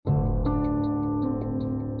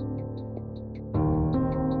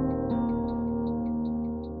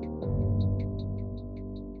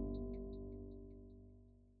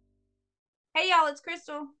y'all, it's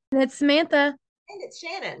Crystal. And it's Samantha. And it's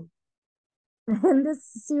Shannon. And this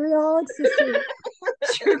is Cerealholic Sister.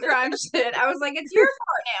 True crime shit. I was like, it's your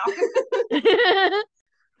part now.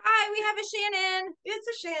 Hi, we have a Shannon. It's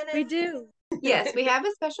a Shannon. We do. Yes, we have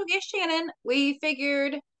a special guest, Shannon. We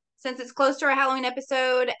figured since it's close to our Halloween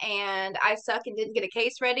episode and I suck and didn't get a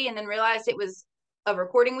case ready and then realized it was a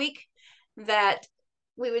recording week, that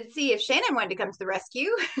we would see if Shannon wanted to come to the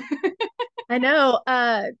rescue. I know.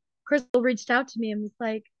 Crystal reached out to me and was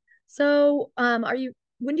like, so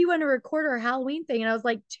when do you want to record our Halloween thing? And I was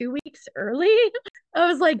like, 2 weeks early? I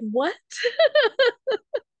was like, what?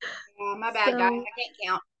 My bad, guys. I can't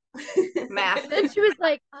count. Math. Then she was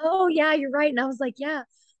like, oh yeah, you're right. And I was like, yeah.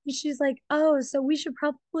 And she's like, oh, so we should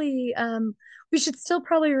still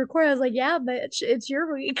probably record. I was like, yeah, but it's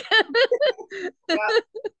your week. Yep.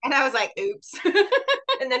 And I was like, oops.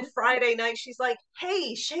 And then Friday night, she's like,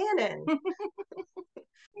 hey, Shannon.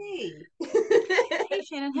 Hey. Hey,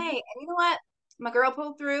 Shannon. Hey, and you know what? My girl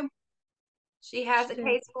pulled through. She has a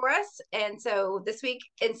case for us. And so this week,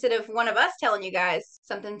 instead of one of us telling you guys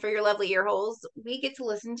something for your lovely ear holes, we get to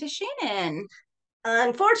listen to Shannon.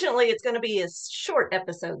 Unfortunately, it's going to be a short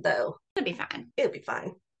episode, though. It'll be fine. It'll be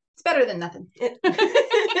fine. It's better than nothing.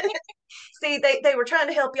 See, they were trying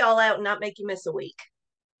to help y'all out and not make you miss a week.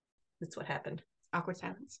 That's what happened. Awkward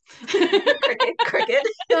silence. Cricket.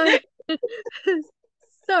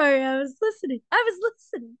 Sorry, I was listening.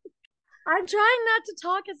 I'm trying not to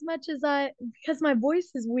talk as much because my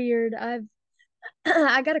voice is weird. I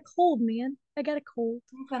got a cold, man. I got a cold.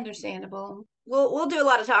 It's understandable. We'll do a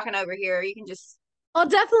lot of talking over here. You can just. I'll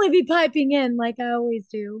definitely be piping in like I always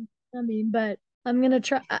do. I mean, but I'm gonna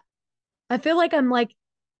try. I feel like I'm like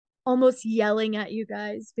almost yelling at you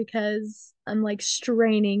guys because I'm like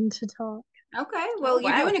straining to talk. Okay, well,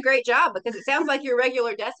 you're doing a great job because it sounds like your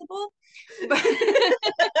regular decibel.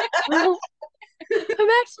 Well,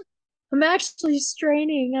 I'm actually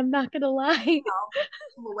straining. I'm not gonna lie.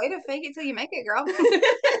 Well, way to fake it till you make it, girl.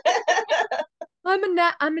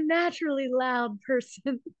 I'm a naturally loud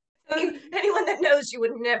person. Anyone that knows you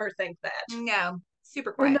would never think that. No,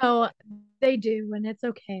 super quiet. No, they do, and it's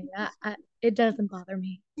okay. It doesn't bother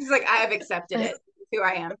me. He's like, I have accepted it. Who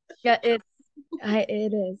I am. Yeah, it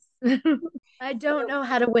is. I don't know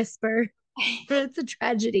how to whisper. It's a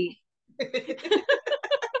tragedy.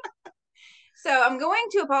 So I'm going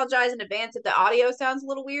to apologize in advance if the audio sounds a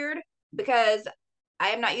little weird because I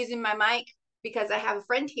am not using my mic because I have a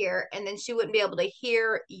friend here and then she wouldn't be able to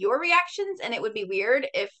hear your reactions and it would be weird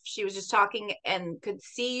if she was just talking and could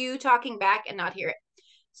see you talking back and not hear it.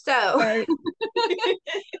 So right.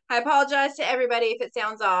 I apologize to everybody if it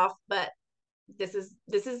sounds off, but this is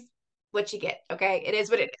what you get. Okay. It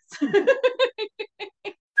is what it is.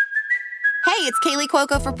 Hey, it's Kaylee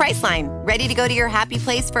Cuoco for Priceline. Ready to go to your happy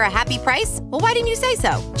place for a happy price? Well, why didn't you say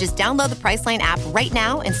so? Just download the Priceline app right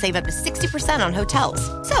now and save up to 60% on hotels.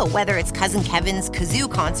 So whether it's Cousin Kevin's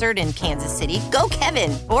Kazoo Concert in Kansas City, go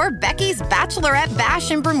Kevin, or Becky's Bachelorette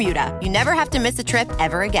Bash in Bermuda, you never have to miss a trip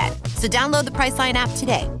ever again. So download the Priceline app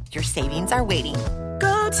today. Your savings are waiting.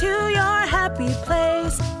 Go to your happy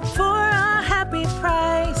place for a happy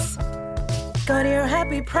price. Go to your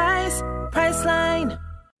happy price, Priceline.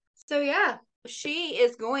 So yeah, she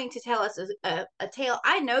is going to tell us a tale.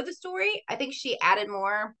 I know the story. I think she added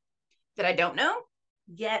more that I don't know.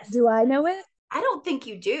 Yes. Do I know it? I don't think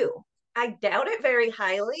you do. I doubt it very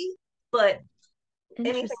highly, but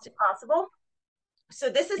anything's possible. So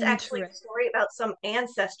this is actually a story about some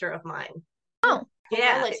ancestor of mine. Oh.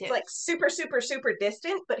 Yeah, relative. It's like super, super, super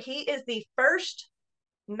distant, but he is the first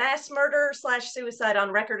mass murder / suicide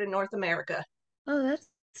on record in North America. Oh, that's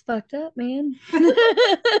fucked up, man.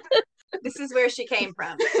 This is where she came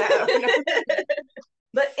from. So.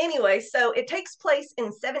 But anyway, so it takes place in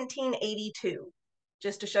 1782,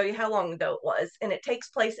 just to show you how long ago it was, and it takes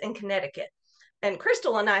place in Connecticut. And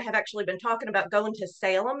Crystal and I have actually been talking about going to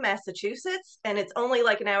Salem, Massachusetts, and it's only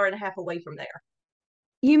like an hour and a half away from there.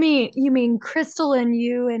 You mean Crystal and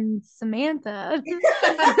you and Samantha?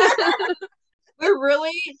 We're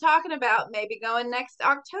really talking about maybe going next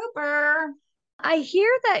October. I hear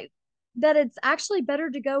that it's actually better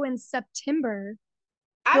to go in September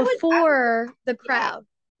before the crowd.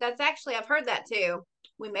 That's actually, I've heard that too.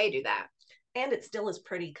 We may do that. And it still is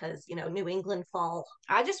pretty because, New England fall.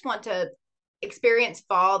 I just want to experience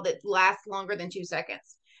fall that lasts longer than 2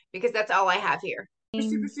 seconds because that's all I have here. It's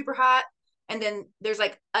super, super hot. And then there's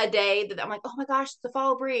like a day that I'm like, oh my gosh, it's the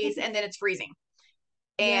fall breeze. And then it's freezing.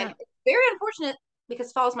 And it's very unfortunate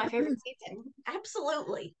because fall is my favorite season.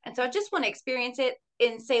 Absolutely. And so I just want to experience it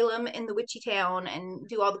in Salem, in the witchy town, and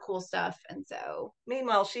do all the cool stuff. And so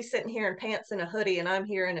Meanwhile, she's sitting here in pants and a hoodie, and I'm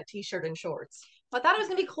here in a t-shirt and shorts. I thought it was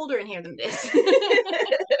going to be colder in here than this.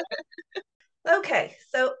 Okay,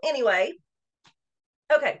 so anyway.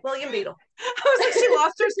 Okay, William Beadle. I was like, she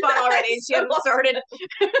lost her spot already and she hasn't started.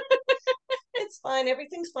 It's fine.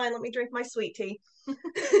 Everything's fine. Let me drink my sweet tea.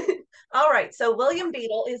 All right. So William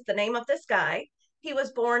Beadle is the name of this guy. He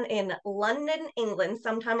was born in London, England,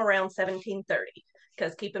 sometime around 1730.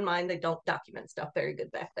 Because keep in mind, they don't document stuff very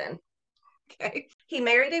good back then. Okay. He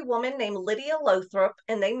married a woman named Lydia Lothrop,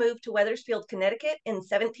 and they moved to Wethersfield, Connecticut in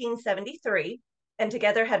 1773, and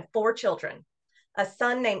together had 4 children. A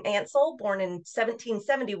son named Ansel, born in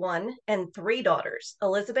 1771, and 3 daughters,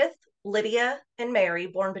 Elizabeth, Lydia, and Mary,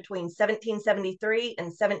 born between 1773 and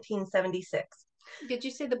 1776. Did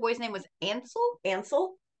you say the boy's name was Ansel?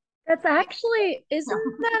 Ansel? That's actually,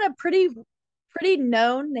 isn't that a pretty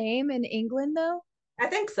known name in England though? I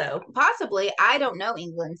think so. Possibly. I don't know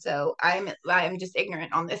England, so I am just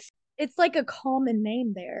ignorant on this. It's like a common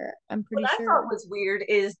name there, I'm pretty What sure. I thought was weird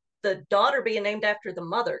is the daughter being named after the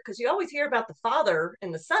mother, because you always hear about the father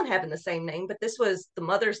and the son having the same name, but this was the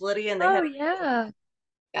mother's Lydia, and they had. Yeah.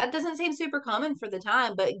 That doesn't seem super common for the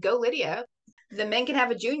time, but go Lydia. The men can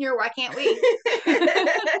have a junior. Why can't we?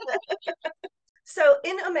 So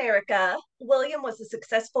in America, William was a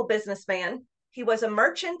successful businessman. He was a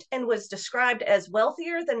merchant and was described as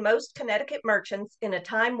wealthier than most Connecticut merchants in a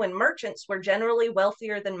time when merchants were generally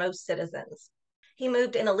wealthier than most citizens. He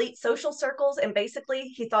moved in elite social circles, and basically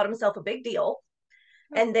he thought himself a big deal.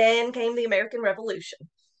 And then came the American Revolution,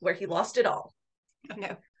 where he lost it all. I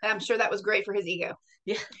know. I'm sure that was great for his ego.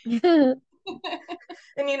 Yeah.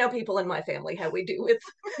 And you know people in my family, how we do with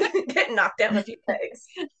getting knocked down a few pegs.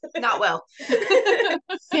 Not well.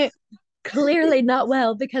 Clearly not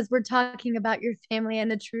well, because we're talking about your family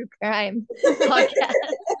and a true crime podcast.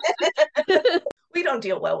 We don't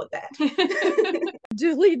deal well with that.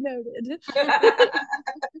 Duly noted.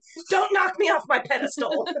 Don't knock me off my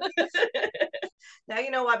pedestal. Now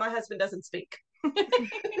you know why my husband doesn't speak.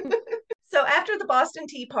 So after the Boston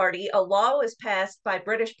Tea Party, a law was passed by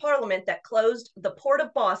British Parliament that closed the port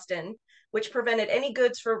of Boston, which prevented any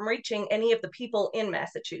goods from reaching any of the people in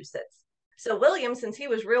Massachusetts. So William, since he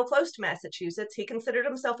was real close to Massachusetts, he considered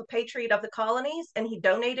himself a patriot of the colonies, and he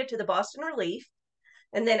donated to the Boston Relief.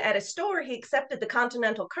 And then at a store, he accepted the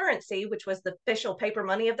continental currency, which was the official paper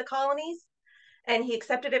money of the colonies. And he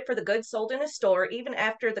accepted it for the goods sold in his store, even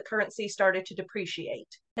after the currency started to depreciate.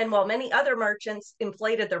 And while many other merchants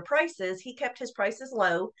inflated their prices, he kept his prices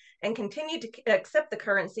low and continued to accept the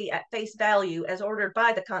currency at face value as ordered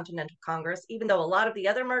by the Continental Congress, even though a lot of the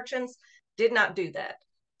other merchants did not do that.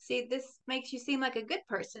 See, this makes you seem like a good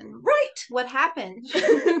person. Right. What happened?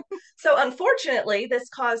 So unfortunately, this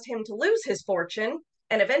caused him to lose his fortune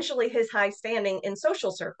and eventually his high standing in social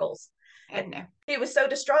circles. And no. He was so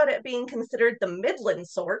distraught at being considered the Midland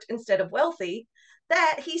sort instead of wealthy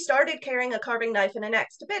that he started carrying a carving knife and an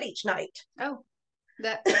axe to bed each night. Oh,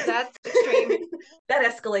 that's extreme. That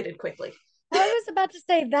escalated quickly. I was about to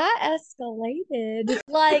say that escalated.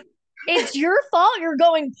 Like, it's your fault you're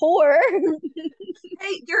going poor.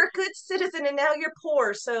 Hey, you're a good citizen and now you're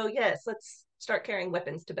poor. So yes, let's start carrying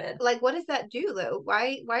weapons to bed. Like, what does that do though?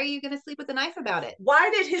 Why are you going to sleep with a knife about it? Why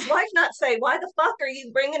did his wife not say, why the fuck are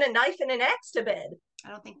you bringing a knife and an axe to bed? I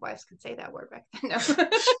don't think wives could say that word back then. No.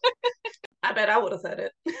 I bet I would have said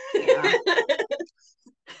it. Yeah.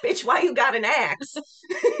 Bitch, why you got an axe?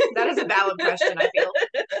 That is a valid question, I feel.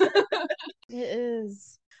 It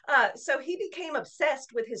is. So he became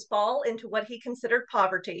obsessed with his fall into what he considered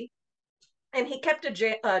poverty. And he kept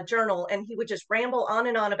a journal, and he would just ramble on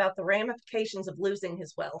and on about the ramifications of losing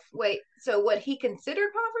his wealth. Wait, so what he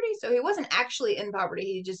considered poverty? So he wasn't actually in poverty.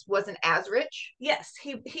 He just wasn't as rich? Yes,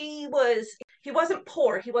 he wasn't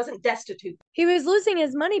poor. He wasn't destitute. He was losing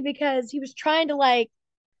his money because he was trying to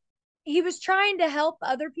help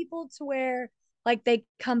other people to where like they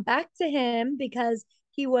come back to him because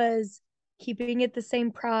he was keeping it the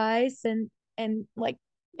same price and like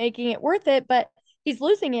making it worth it, but he's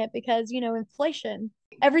losing it because, inflation.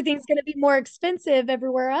 Everything's going to be more expensive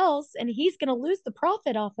everywhere else, and he's going to lose the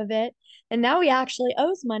profit off of it. And now he actually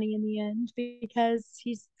owes money in the end because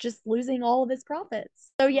he's just losing all of his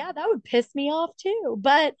profits. So yeah, that would piss me off too.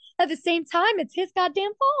 But at the same time, it's his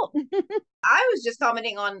goddamn fault. I was just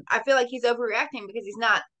commenting on, I feel like he's overreacting because he's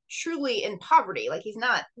not truly in poverty. Like, he's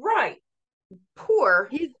not Right.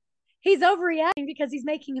 poor. He's overreacting laughing because he's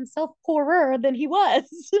making himself poorer than he was.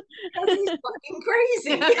 He's fucking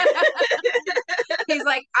crazy. He's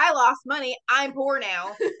like, I lost money. I'm poor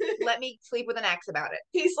now. Let me sleep with an axe about it.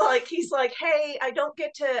 He's like, hey, I don't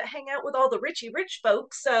get to hang out with all the rich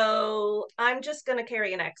folks, so I'm just gonna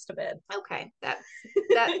carry an axe to bed. Okay, that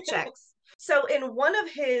checks. So in one of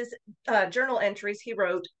his journal entries, he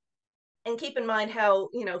wrote, and keep in mind how,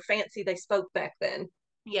 fancy they spoke back then.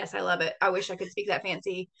 Yes, I love it. I wish I could speak that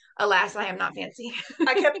fancy. Alas, I am not fancy.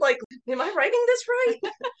 I kept like, am I writing this right?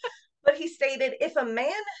 But he stated, if a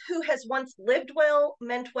man who has once lived well,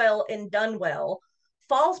 meant well, and done well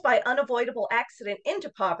falls by unavoidable accident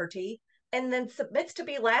into poverty, and then submits to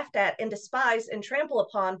be laughed at and despised and trampled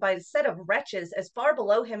upon by a set of wretches as far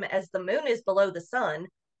below him as the moon is below the sun,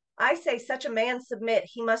 I say such a man submit,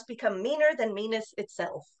 he must become meaner than meanness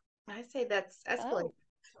itself. I say that's escalating. Oh.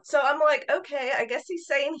 So I'm like, okay, I guess he's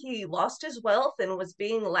saying he lost his wealth and was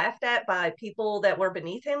being laughed at by people that were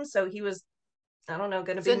beneath him. So he was, I don't know,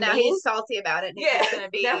 going to be So now mean. he's salty about it. Yeah,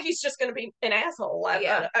 Be... now he's just going to be an asshole.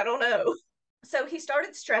 I don't know. So he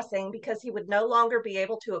started stressing because he would no longer be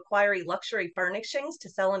able to acquire luxury furnishings to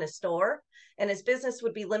sell in his store, and his business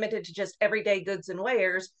would be limited to just everyday goods and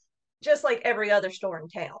wares, just like every other store in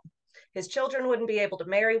town. His children wouldn't be able to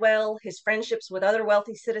marry well. His friendships with other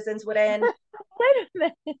wealthy citizens would end. Wait a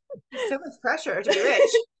minute. So much pressure to be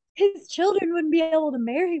rich. His children wouldn't be able to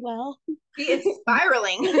marry well. He is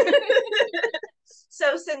spiraling.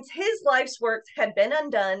 So since his life's work had been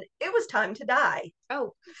undone, it was time to die.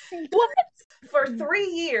 Oh. What? For 3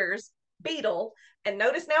 years, Beetle, and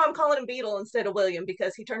notice now I'm calling him Beetle instead of William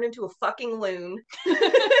because he turned into a fucking loon.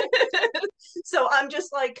 So I'm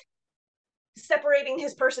just like separating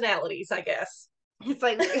his personalities, I guess. It's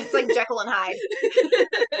like Jekyll and Hyde.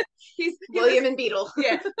 He's William and Beetle.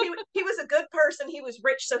 Yeah, he was a good person. He was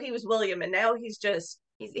rich, so he was William, and now he's just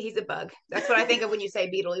he's a bug. That's what I think of when you say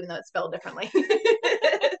Beetle, even though it's spelled differently.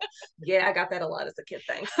 Yeah, I got that a lot as a kid.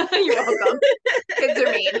 Thanks. You're welcome. Kids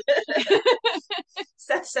are mean.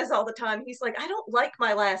 Seth says all the time, he's like, I don't like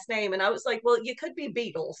my last name, and I was like, well, you could be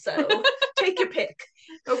Beetle, so take your pick.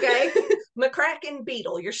 Okay. McCracken,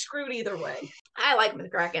 Beetle, you're screwed either way. I like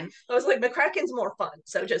McCracken. I was like, McCracken's more fun,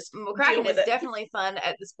 so just McCracken is definitely fun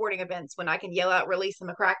at the sporting events when I can yell out release the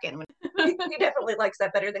McCracken. He definitely likes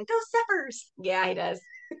that better than go Zephyrs. Yeah, he does.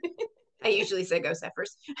 I usually say go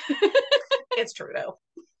Zephyrs. It's true though.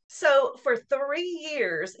 So for 3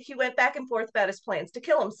 years, he went back and forth about his plans to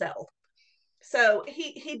kill himself. So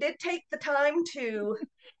he did take the time to.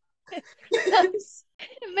 It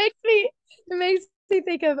makes me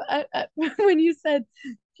think of when you said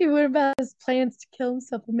he went about his plans to kill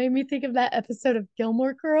himself. It made me think of that episode of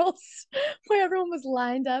Gilmore Girls where everyone was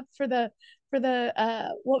lined up for the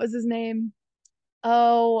what was his name?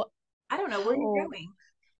 Oh, I don't know where you're going.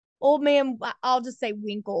 Old man, I'll just say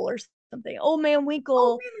Winkle or something. Old man Winkle.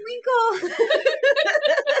 Old man Winkle.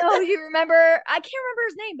 Oh, you remember? I can't remember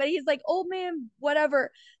his name, but he's like old man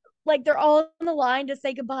whatever. Like they're all on the line to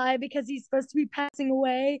say goodbye because he's supposed to be passing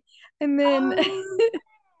away, and then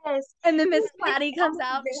yes. and then Miss Patty comes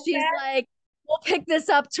out and she's like, "We'll pick this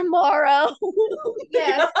up tomorrow."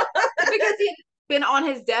 Yes, because he'd been on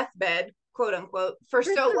his deathbed, quote unquote, for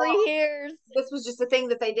so 3 long. years. This was just a thing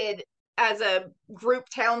that they did as a group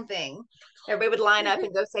town thing. Everybody would line up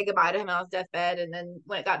and go say goodbye to him on his deathbed, and then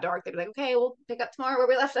when it got dark, they'd be like, "Okay, we'll pick up tomorrow where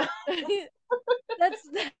we left off." That's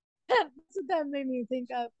what that made me think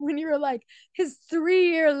of when you were like his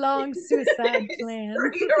 3-year-long suicide plan.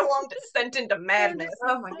 3-year-long descent into madness.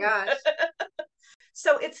 Oh my gosh.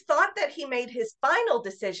 So it's thought that he made his final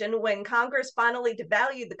decision when Congress finally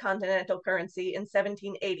devalued the continental currency in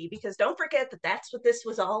 1780, because don't forget that that's what this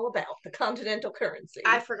was all about, the continental currency.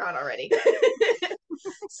 I forgot already.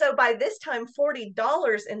 So by this time,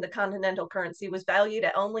 $40 in the continental currency was valued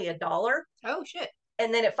at only $1. Oh shit.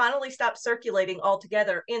 And then it finally stopped circulating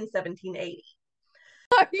altogether in 1780.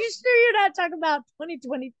 Are you sure you're not talking about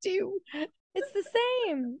 2022? It's the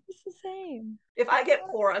same. It's the same. If I get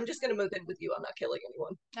poor, I'm just going to move in with you. I'm not killing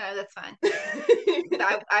anyone. No, that's fine.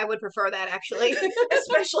 I would prefer that, actually.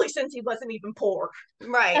 Especially since he wasn't even poor.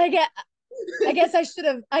 Right. I guess I should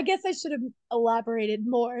have elaborated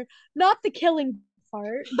more. Not the killing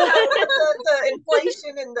part, but the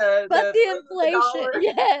inflation and the inflation. The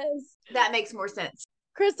yes. That makes more sense.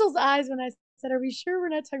 Crystal's eyes when I said, "Are we sure we're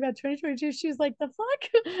not talking about 2022?" She was like, "The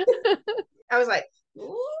fuck?" I was like,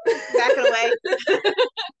 backing away.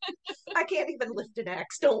 I can't even lift an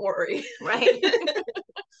axe. Don't worry. Right.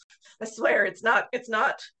 I swear it's not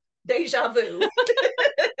deja vu.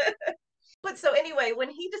 But so anyway, when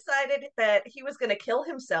he decided that he was going to kill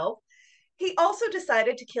himself, he also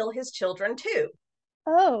decided to kill his children too.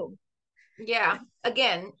 Oh. Yeah.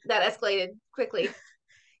 Again, that escalated quickly.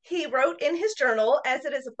 He wrote in his journal, as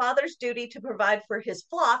it is a father's duty to provide for his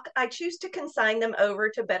flock, I choose to consign them over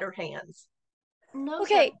to better hands. No,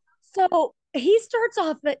 Okay, so he starts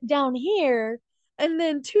off down here, and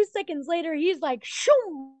then 2 seconds later, he's like,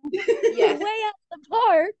 shoom, Yes. way out the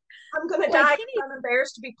park. I'm going to Like, die he because I'm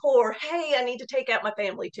embarrassed to be poor. Hey, I need to take out my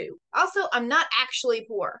family too. Also, I'm not actually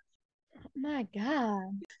poor. My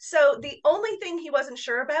God. So the only thing he wasn't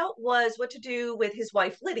sure about was what to do with his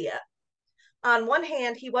wife, Lydia. On one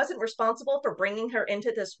hand, he wasn't responsible for bringing her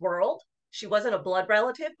into this world. She wasn't a blood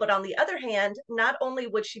relative, but on the other hand, not only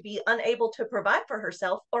would she be unable to provide for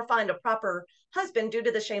herself or find a proper husband due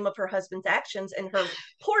to the shame of her husband's actions and her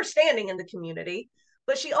poor standing in the community,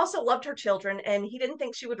 but she also loved her children, and he didn't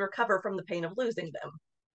think she would recover from the pain of losing them.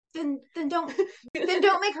 Then don't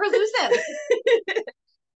make her lose them.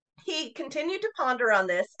 He continued to ponder on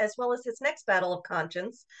this, as well as his next battle of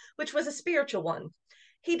conscience, which was a spiritual one.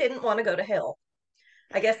 He didn't want to go to hell.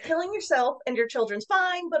 I guess killing yourself and your children's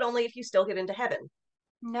fine, but only if you still get into heaven.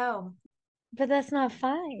 No. But that's not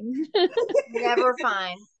fine. Never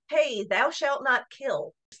fine. Hey, thou shalt not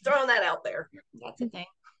kill. Just throwing that out there. That's the thing.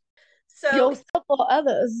 So Yourself or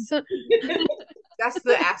others. That's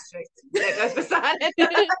the asterisk that goes beside it.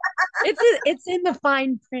 It's in the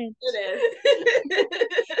fine print. it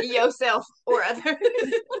is. Yourself or others.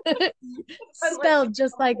 Spelled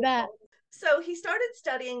just like that. So he started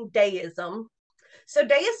studying deism. So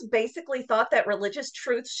deists basically thought that religious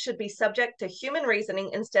truths should be subject to human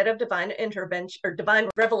reasoning instead of divine intervention or divine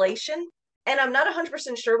revelation. And I'm not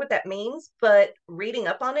 100% sure what that means, but reading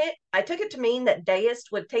up on it, I took it to mean that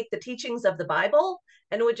deists would take the teachings of the Bible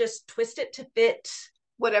and would just twist it to fit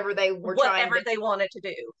Whatever they were whatever trying to they wanted to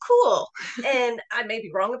do. Cool. And I may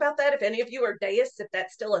be wrong about that. If any of you are deists, if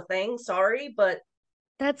that's still a thing, sorry, but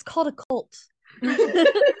That's called a cult.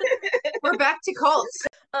 We're back to cults.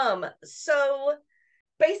 So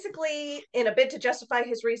basically, in a bid to justify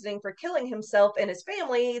his reasoning for killing himself and his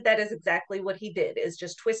family, that is exactly what he did, is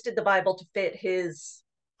just twisted the Bible to fit his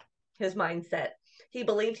mindset. He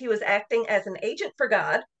believed he was acting as an agent for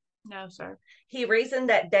God. No, sir. He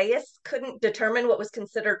reasoned that deists couldn't determine what was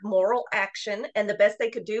considered moral action, and the best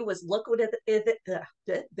they could do was look within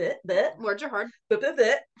Words are hard.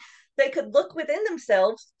 they could look within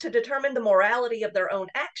themselves to determine the morality of their own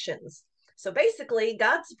actions. So basically,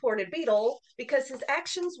 God supported Beetle because his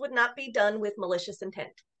actions would not be done with malicious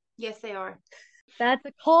intent. Yes, they are. That's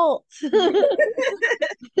a cult. I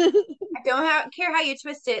don't care how you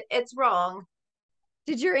twist it. It's wrong.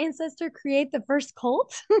 Did your ancestor create the first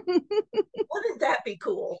cult? Wouldn't that be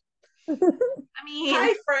cool? I mean,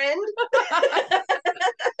 Hi, friend.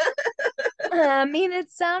 I mean,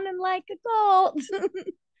 it's sounding like a cult.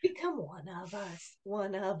 Become one of us.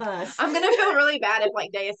 One of us. I'm gonna feel really bad if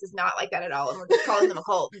like Deus is not like that at all, and we're just calling them a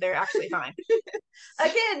cult, and they're actually fine.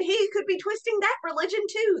 Again, he could be twisting that religion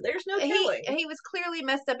too. There's no telling. He was clearly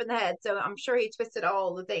messed up in the head, so I'm sure he twisted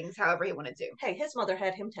all the things however he wanted to. Hey, his mother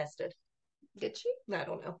had him tested. Did she? I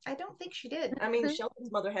don't know. I don't think she did. I mean,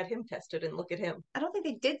 Sheldon's mother had him tested, and look at him. I don't think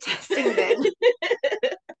they did testing then.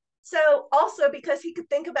 So, also because he could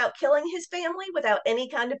think about killing his family without any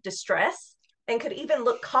kind of distress and could even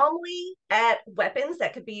look calmly at weapons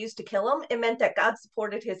that could be used to kill him, it meant that God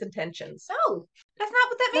supported his intentions. No, that's not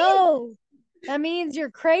what that means. No, that means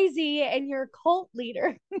you're crazy and you're a cult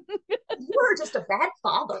leader. You are just a bad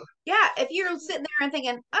father. Yeah, if you're sitting there and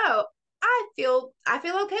thinking, oh, I feel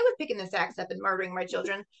okay with picking this axe up and murdering my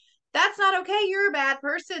children. That's not okay. You're a bad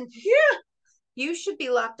person. Yeah. You should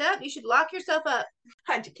be locked up. You should lock yourself up.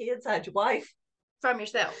 Hide your kids, hide your wife. From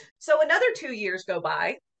yourself. So another 2 years go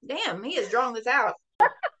by. Damn, he is drawing this out.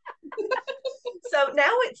 So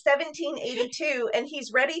now it's 1782, and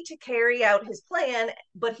he's ready to carry out his plan,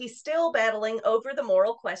 but he's still battling over the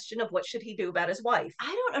moral question of what should he do about his wife.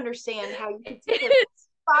 I don't understand how you could take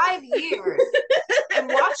 5 years and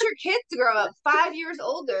watch your kids grow up 5 years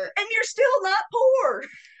older. And you're still not poor.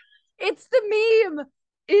 It's the meme.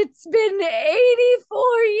 It's been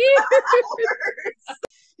 84 years.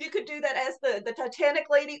 You could do that as the Titanic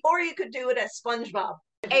lady, or you could do it as SpongeBob.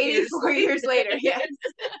 84 years later, yes.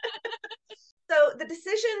 So the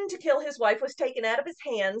decision to kill his wife was taken out of his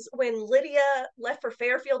hands when Lydia left for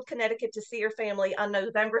Fairfield, Connecticut to see her family on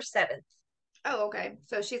November 7th. Oh, okay.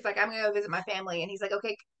 So she's like, I'm going to go visit my family. And he's like,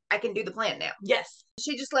 okay, I can do the plan now. Yes.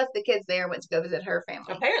 She just left the kids there and went to go visit her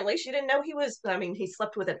family. Apparently, she didn't know he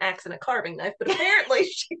slept with an axe and a carving knife, but apparently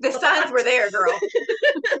the signs were there, girl.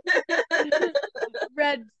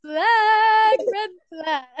 Red flag, red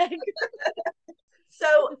flag.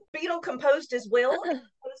 So Beetle composed his will and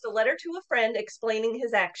put composed a letter to a friend explaining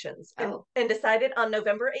his actions and decided on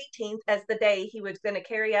November 18th as the day he was going to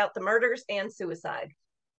carry out the murders and suicide.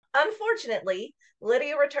 Unfortunately,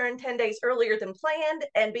 Lydia returned 10 days earlier than planned,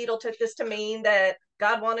 and Beetle took this to mean that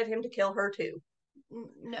God wanted him to kill her too.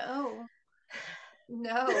 No.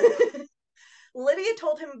 Lydia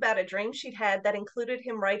told him about a dream she'd had that included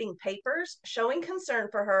him writing papers showing concern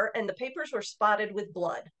for her, and the papers were spotted with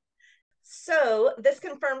blood. So this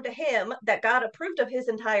confirmed to him that God approved of his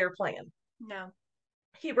entire plan. No.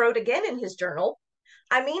 He wrote again in his journal,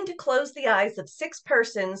 I mean to close the eyes of 6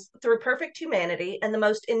 persons through perfect humanity and the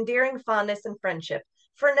most endearing fondness and friendship,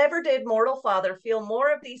 for never did mortal father feel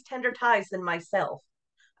more of these tender ties than myself.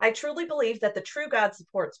 I truly believe that the true God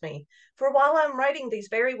supports me, for while I'm writing these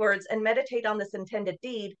very words and meditate on this intended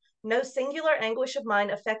deed, no singular anguish of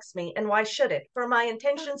mine affects me, and why should it? For my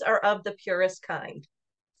intentions are of the purest kind.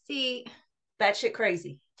 See, that shit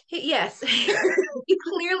crazy. Yes, he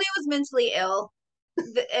clearly was mentally ill,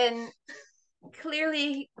 and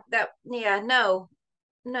clearly no.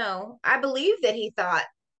 I believe that he thought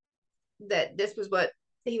that this was what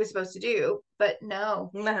he was supposed to do, but no,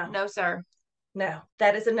 sir. No,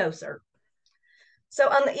 that is a no, sir. So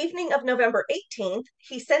on the evening of November 18th,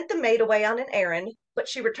 he sent the maid away on an errand, but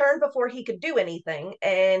she returned before he could do anything,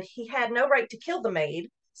 and he had no right to kill the maid,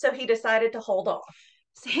 so he decided to hold off.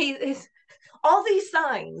 See, all these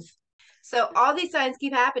signs. So all these signs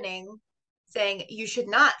keep happening, saying you should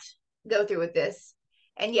not go through with this,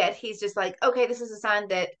 and yet he's just like, okay, this is a sign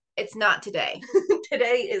that it's not today.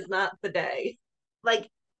 Today is not the day. Like,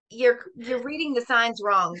 you're reading the signs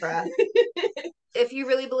wrong, bruh. If you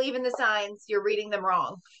really believe in the signs, you're reading them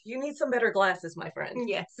wrong. You need some better glasses, my friend.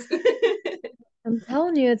 Yes. I'm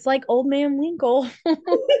telling you, it's like Old Man Winkle.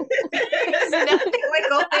 It's nothing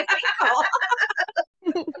like Old Man Winkle.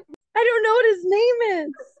 I don't know what his name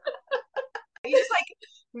is. You just like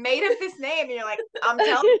made up this name and you're like, I'm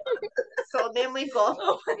telling you, it's Old Man Winkle.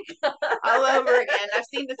 Oh my God. All over again. I've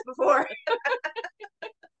seen this before.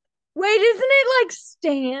 Wait, isn't it like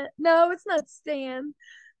Stan? No, it's not Stan.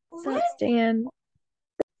 It's not Stan.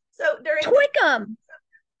 So during Twickham.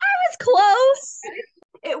 I was close.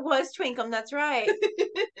 It was Twinkum, that's right.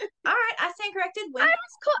 All right, I stand corrected. I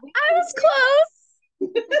was close.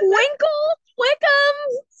 Winkle, Twickham,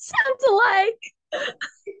 sounds alike.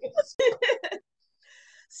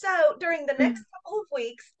 So during the next couple of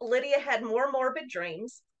weeks, Lydia had more morbid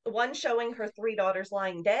dreams, one showing her 3 daughters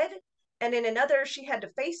lying dead, and in another, she had to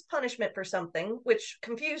face punishment for something, which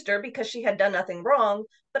confused her because she had done nothing wrong,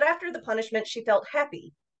 but after the punishment, she felt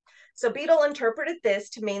happy. So Beetle interpreted this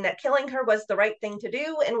to mean that killing her was the right thing to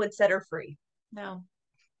do and would set her free. No.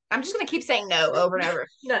 I'm just going to keep saying no over and over.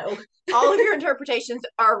 No. All of your interpretations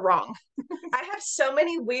are wrong. I have so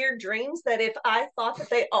many weird dreams that if I thought that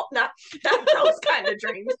they all, not those kind of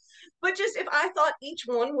dreams, but just if I thought each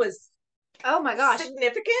one was oh my gosh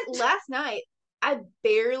significant. Last night, I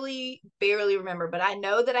barely remember, but I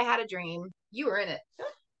know that I had a dream. You were in it.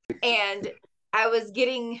 And I was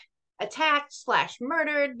getting attacked /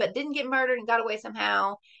 murdered, but didn't get murdered and got away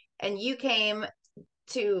somehow. And you came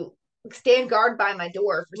to stand guard by my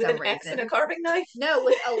door for some reason. With an axe and a carving knife? No,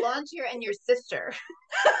 with Alontier and your sister.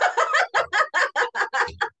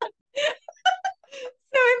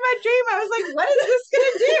 So in my dream, I was like, what is this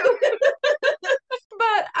going to do?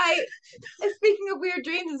 But speaking of weird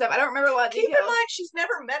dreams and stuff, I don't remember a lot of details. Keep in mind, she's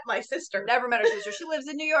never met my sister. Never met her sister. She lives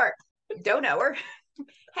in New York. Don't know her.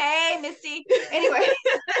 Hey, Misty. Anyway.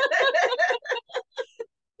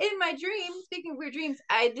 In my dream, speaking of weird dreams,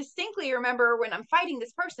 I distinctly remember when I'm fighting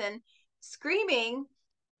this person screaming,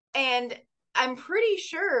 and I'm pretty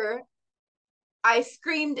sure I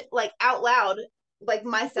screamed like out loud, like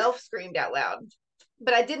myself screamed out loud,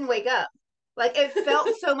 but I didn't wake up. Like it felt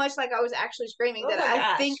so much like I was actually screaming that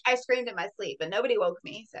I think I screamed in my sleep, but nobody woke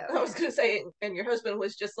me. So I was gonna say, and your husband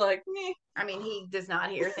was just like, meh. I mean, he does not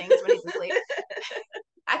hear things when he's asleep.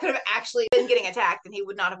 I could have actually been getting attacked and he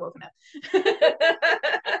would not have woken up.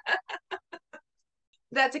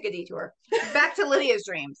 That took a detour. Back to Lydia's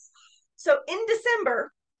dreams. So in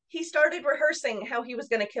December, he started rehearsing how he was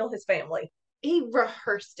going to kill his family. He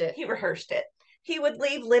rehearsed it. He would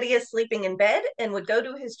leave Lydia sleeping in bed and would go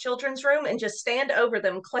to his children's room and just stand over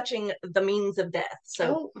them, clutching the means of death.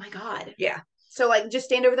 So, oh my God. Yeah. So like just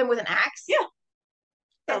stand over them with an axe? Yeah.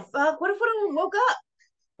 The fuck? What if one of them woke up?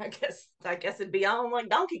 I guess it'd be on like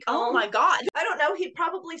Donkey Kong. Oh my God. I don't know. He'd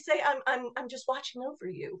probably say, I'm just watching over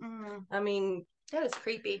you. I mean, that is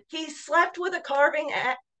creepy. He slept with a carving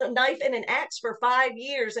knife and an axe for 5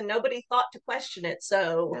 years and nobody thought to question it.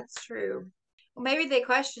 So that's true. Well, maybe they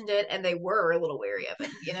questioned it and they were a little wary of it.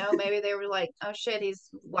 You know, maybe they were like, oh shit, he's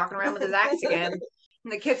walking around with his axe again.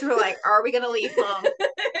 And the kids were like, "Are we gonna leave, Mom?"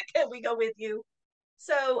 Can we go with you?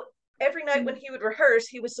 So every night when he would rehearse,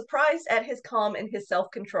 he was surprised at his calm and his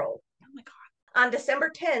self-control. Oh my God. On December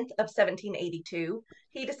 10th of 1782,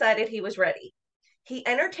 he decided he was ready. He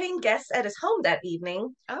entertained guests at his home that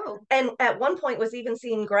evening, Oh, and at one point was even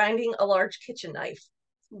seen grinding a large kitchen knife.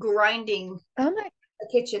 grinding Oh my. a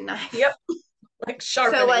kitchen knife. Yep. Like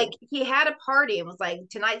sharpening. So like he had a party and was like,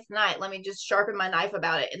 "Tonight's the night. Let me just sharpen my knife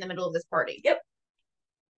about it in the middle of this party." Yep.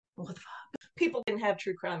 What the fuck? People didn't have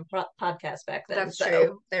true crime podcasts back then. That's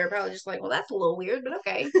true. They were probably just like, "Well, that's a little weird, but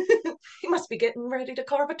okay." He must be getting ready to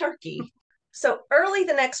carve a turkey. So early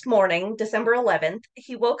the next morning, December 11th,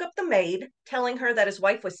 he woke up the maid, telling her that his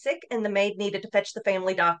wife was sick and the maid needed to fetch the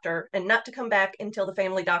family doctor and not to come back until the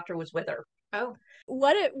family doctor was with her. Oh,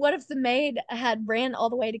 What if the maid had ran all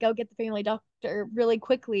the way to go get the family doctor really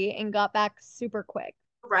quickly and got back super quick?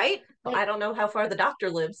 right. Well, I don't know how far the doctor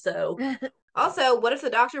lives, so. Also, what if the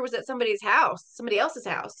doctor was at somebody else's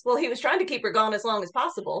house? Well, he was trying to keep her gone as long as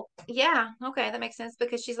possible. Yeah, okay, that makes sense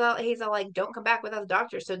because he's all like, "Don't come back without the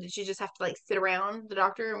doctor." So did she just have to like sit around the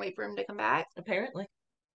doctor and wait for him to come back? Apparently.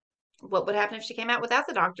 What would happen if she came out without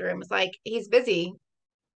the doctor and was like, "He's busy"?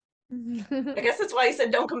 I guess that's why he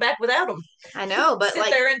said don't come back without him. I know, but Sit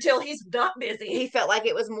like there until he's not busy. he felt like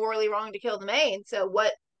it was morally wrong to kill the maid. So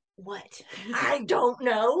what? I don't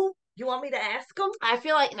know. You want me to ask him? I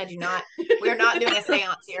feel like, no, do not. We're not doing a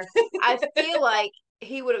seance here. I feel like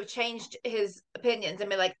he would have changed his opinions and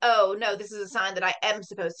been like, "Oh no, this is a sign that I am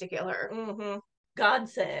supposed to kill her." Mm-hmm. God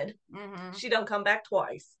said she don't come back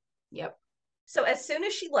twice. Yep. So as soon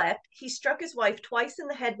as she left, he struck his wife twice in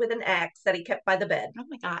the head with an axe that he kept by the bed. Oh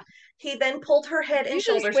my God. He then pulled her head and You just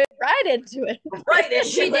shoulders went right into it. right into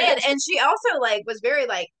She it. did, and she also like was very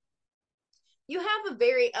like, "You have a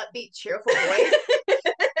very upbeat, cheerful voice,"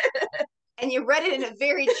 and you read it in a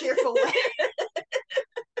very cheerful way.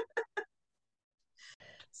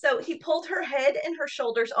 So he pulled her head and her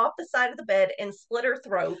shoulders off the side of the bed and slit her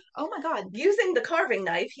throat. Oh my God. Using the carving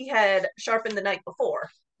knife he had sharpened the night before.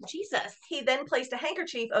 Jesus. He then placed a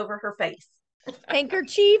handkerchief over her face.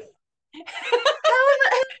 Handkerchief? How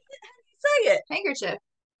do you say it? Handkerchief.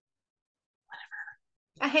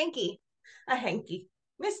 Whatever. A hanky. A hanky.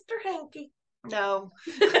 Mr. Hanky. No.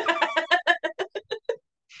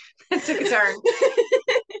 It took a turn.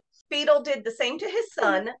 Beadle did the same to his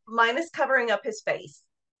son, minus covering up his face.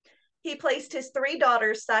 He placed his 3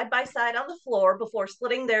 daughters side by side on the floor before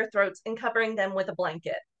slitting their throats and covering them with a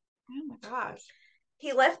blanket. Oh my gosh.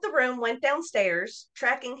 He left the room, went downstairs,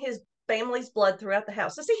 tracking his family's blood throughout the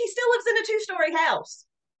house. So see, he still lives in a 2-story house.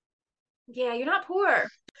 Yeah, you're not poor.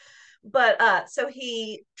 But so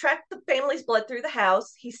he tracked the family's blood through the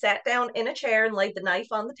house. He sat down in a chair and laid the knife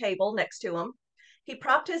on the table next to him. He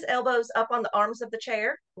propped his elbows up on the arms of the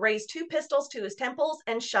chair, raised 2 pistols to his temples,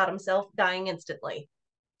 and shot himself, dying instantly.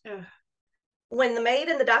 Ugh. When the maid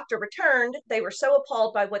and the doctor returned, they were so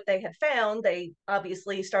appalled by what they had found, they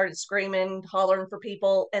obviously started screaming, hollering for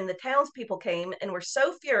people, and the townspeople came and were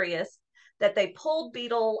so furious that they pulled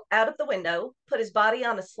Beadle out of the window, put his body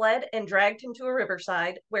on a sled, and dragged him to a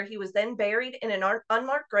riverside, where he was then buried in an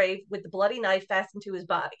unmarked grave with the bloody knife fastened to his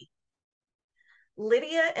body.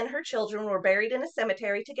 Lydia and her children were buried in a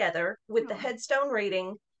cemetery together, with the headstone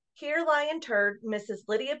reading, "Here lie interred Mrs.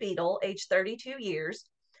 Lydia Beadle, age 32 years,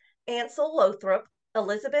 Ansel Lothrop,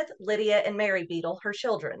 Elizabeth, Lydia, and Mary Beadle, her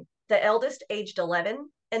children, the eldest aged 11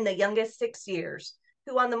 and the youngest 6 years,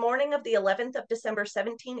 who on the morning of the 11th of December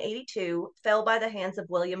 1782 fell by the hands of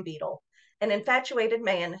William Beadle, an infatuated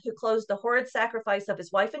man who closed the horrid sacrifice of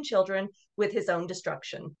his wife and children with his own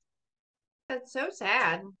destruction." That's so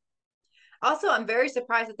sad. Also, I'm very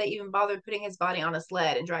surprised that they even bothered putting his body on a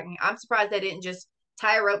sled and dragging him. I'm surprised they didn't just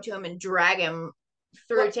tie a rope to him and drag him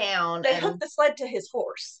through town. They hooked the sled to his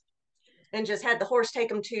horse and just had the horse take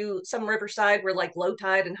him to some riverside where like low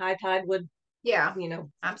tide and high tide would, yeah,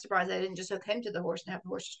 I'm surprised they didn't just hook him to the horse and have the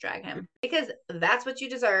horse just drag him, because that's what you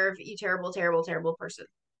deserve, you terrible, terrible, terrible person.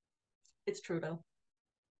 It's true though.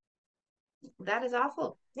 That is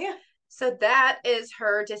awful. Yeah. So that is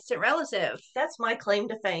her distant relative. That's my claim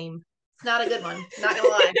to fame. It's not a good one. Not gonna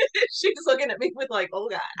lie. She's looking at me with like, oh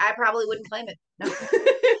God. I probably wouldn't claim it. No.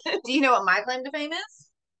 Do you know what my claim to fame is?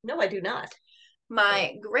 No, I do not.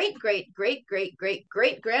 My great, great, great, great, great,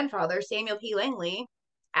 great grandfather, Samuel P. Langley,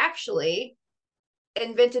 actually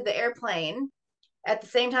invented the airplane at the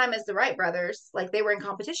same time as the Wright brothers. Like, they were in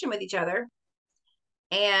competition with each other.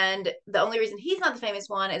 And the only reason he's not the famous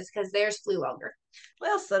one is because theirs flew longer.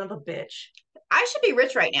 Well, son of a bitch. I should be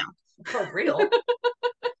rich right now. For real.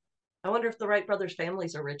 I wonder if the Wright brothers'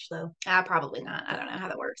 families are rich, though. Probably not. I don't know how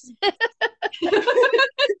that works.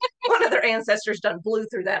 One of their ancestors done blew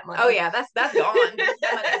through that money. Oh yeah, that's gone.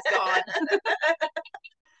 That money's gone.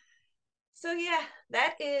 So yeah,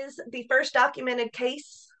 that is the first documented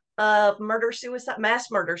case of mass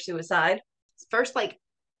murder suicide. First, like,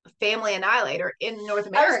 family annihilator in North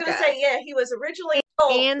America. I was going to say, yeah, he was originally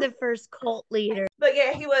and the first cult leader. But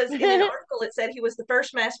yeah, he was, in an article it said he was the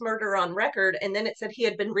first mass murderer on record, and then it said he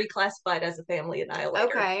had been reclassified as a family annihilator.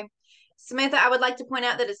 Okay. Samantha, I would like to point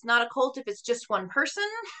out that it's not a cult if it's just one person.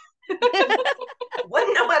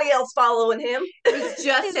 Wasn't nobody else following him. It was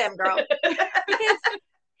just him, girl.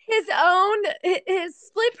 His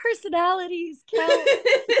split personalities count.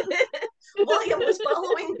 William was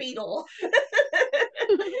following Beetle.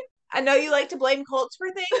 I know you like to blame cults for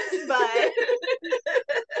things, but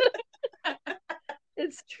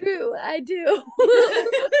it's true. I do.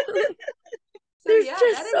 So, There's yeah,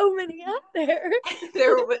 just so many out there.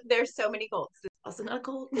 There's so many cults. It's also not a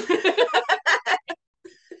cult.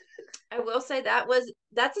 I will say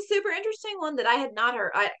that's a super interesting one that I had not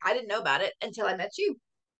heard. I didn't know about it until I met you.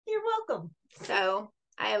 You're welcome. So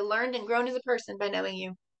I have learned and grown as a person by knowing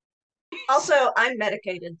you. Also, I'm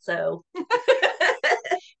medicated, so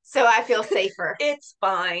so I feel safer. It's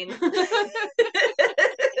fine.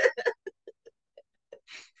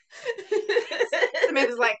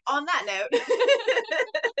 Samantha's like, on that note.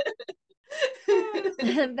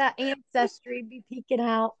 That ancestry be peeking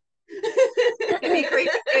out. It be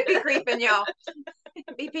creeping, y'all.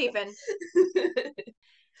 It be peeping.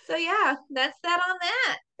 So yeah, that's that on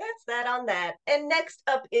that. That's that on that. And next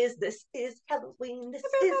up is This Is Halloween. This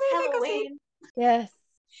is Halloween. Yes.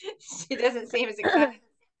 She doesn't seem as excited.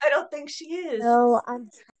 I don't think she is. No, I'm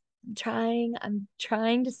trying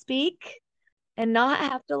to speak and not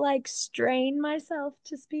have to like strain myself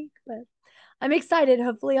to speak, but I'm excited.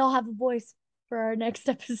 Hopefully I'll have a voice for our next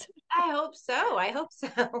episode. I hope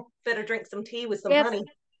so. Better drink some tea with some honey.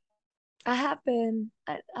 I have been.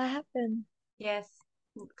 I have been. Yes.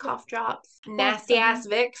 Cough drops. Nasty ass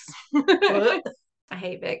Vicks. I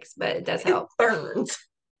hate Vicks, but it does help. It burns.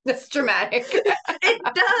 That's dramatic. It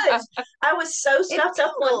does. I was so stuffed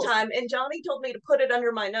up one time, and Johnny told me to put it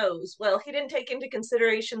under my nose. Well, he didn't take into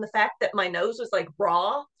consideration the fact that my nose was like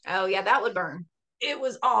raw. Oh yeah, that would burn. It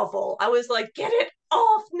was awful. I was like, get it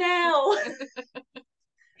off now.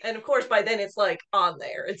 And of course, by then it's like on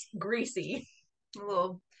there. It's greasy. A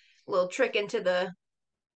little trick into the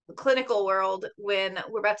clinical world when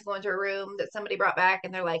we're about to go into a room that somebody brought back,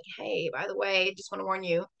 and they're like, "Hey, by the way, just want to warn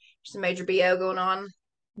you, there's some major BO going on.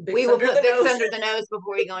 We will put Vicks under the nose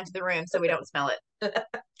before you go into the room so we don't smell it."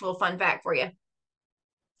 Little fun fact for you.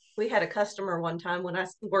 We had a customer one time when I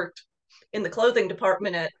worked in the clothing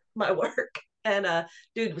department at my work, and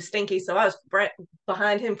dude was stinky, so I was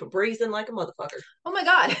behind him for breathing like a motherfucker. Oh my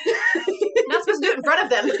god. Not supposed to do it in front of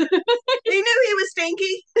them. He knew he was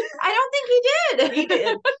stinky. I don't think he did. He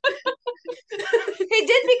did. He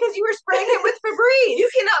did because you were spraying him with Febreze. You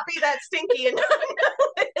cannot be that stinky and not know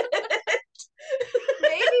it.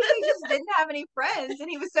 Maybe he just didn't have any friends and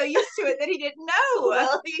he was so used to it that he didn't know.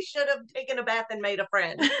 Well, he should have taken a bath and made a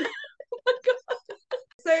friend.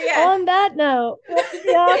 So yeah. On that note, let's be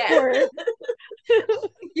awkward.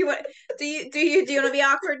 You want? Do you want to be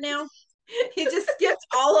awkward now? He just skipped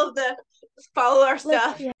all of the follow our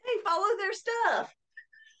stuff. Hey, follow their stuff.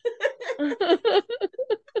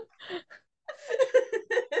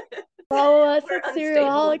 Follow us We're at unstable.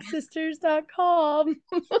 cerealholicsisters.com.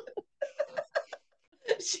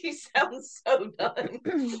 She sounds so done.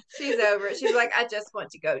 She's over it. She's like, I just want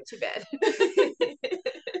to go to bed.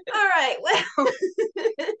 All right. Well,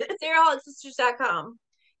 cerealholicsisters.com. You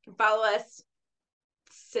can follow us.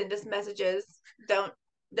 Send us messages. Don't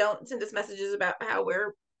send us messages about how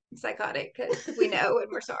we're psychotic, because we know and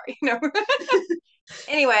we're sorry. No.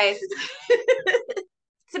 Anyways,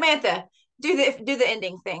 Samantha, do the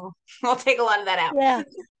ending thing. I'll take a lot of that out. Yeah.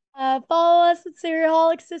 Follow us at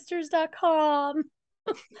cerealholicsisters.com.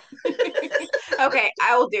 Okay,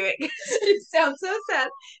 I will do it. It sounds so sad.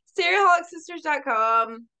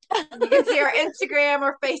 cerealholicsisters.com. You can see our Instagram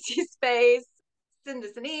or Facey Space. Send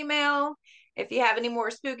us an email. If you have any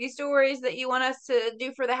more spooky stories that you want us to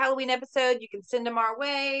do for the Halloween episode, you can send them our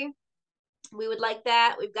way. We would like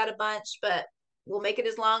that. We've got a bunch, but we'll make it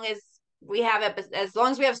as long as we have as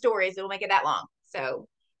long as we have stories, it'll make it that long. So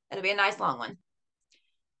it'll be a nice long one.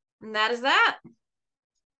 And that is that.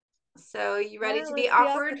 So you ready to be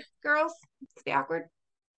awkward, girls? Let's be awkward.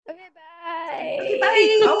 Okay, bye. Okay,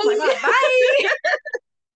 bye. Oh my god, bye.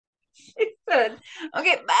 She said,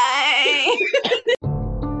 okay, bye.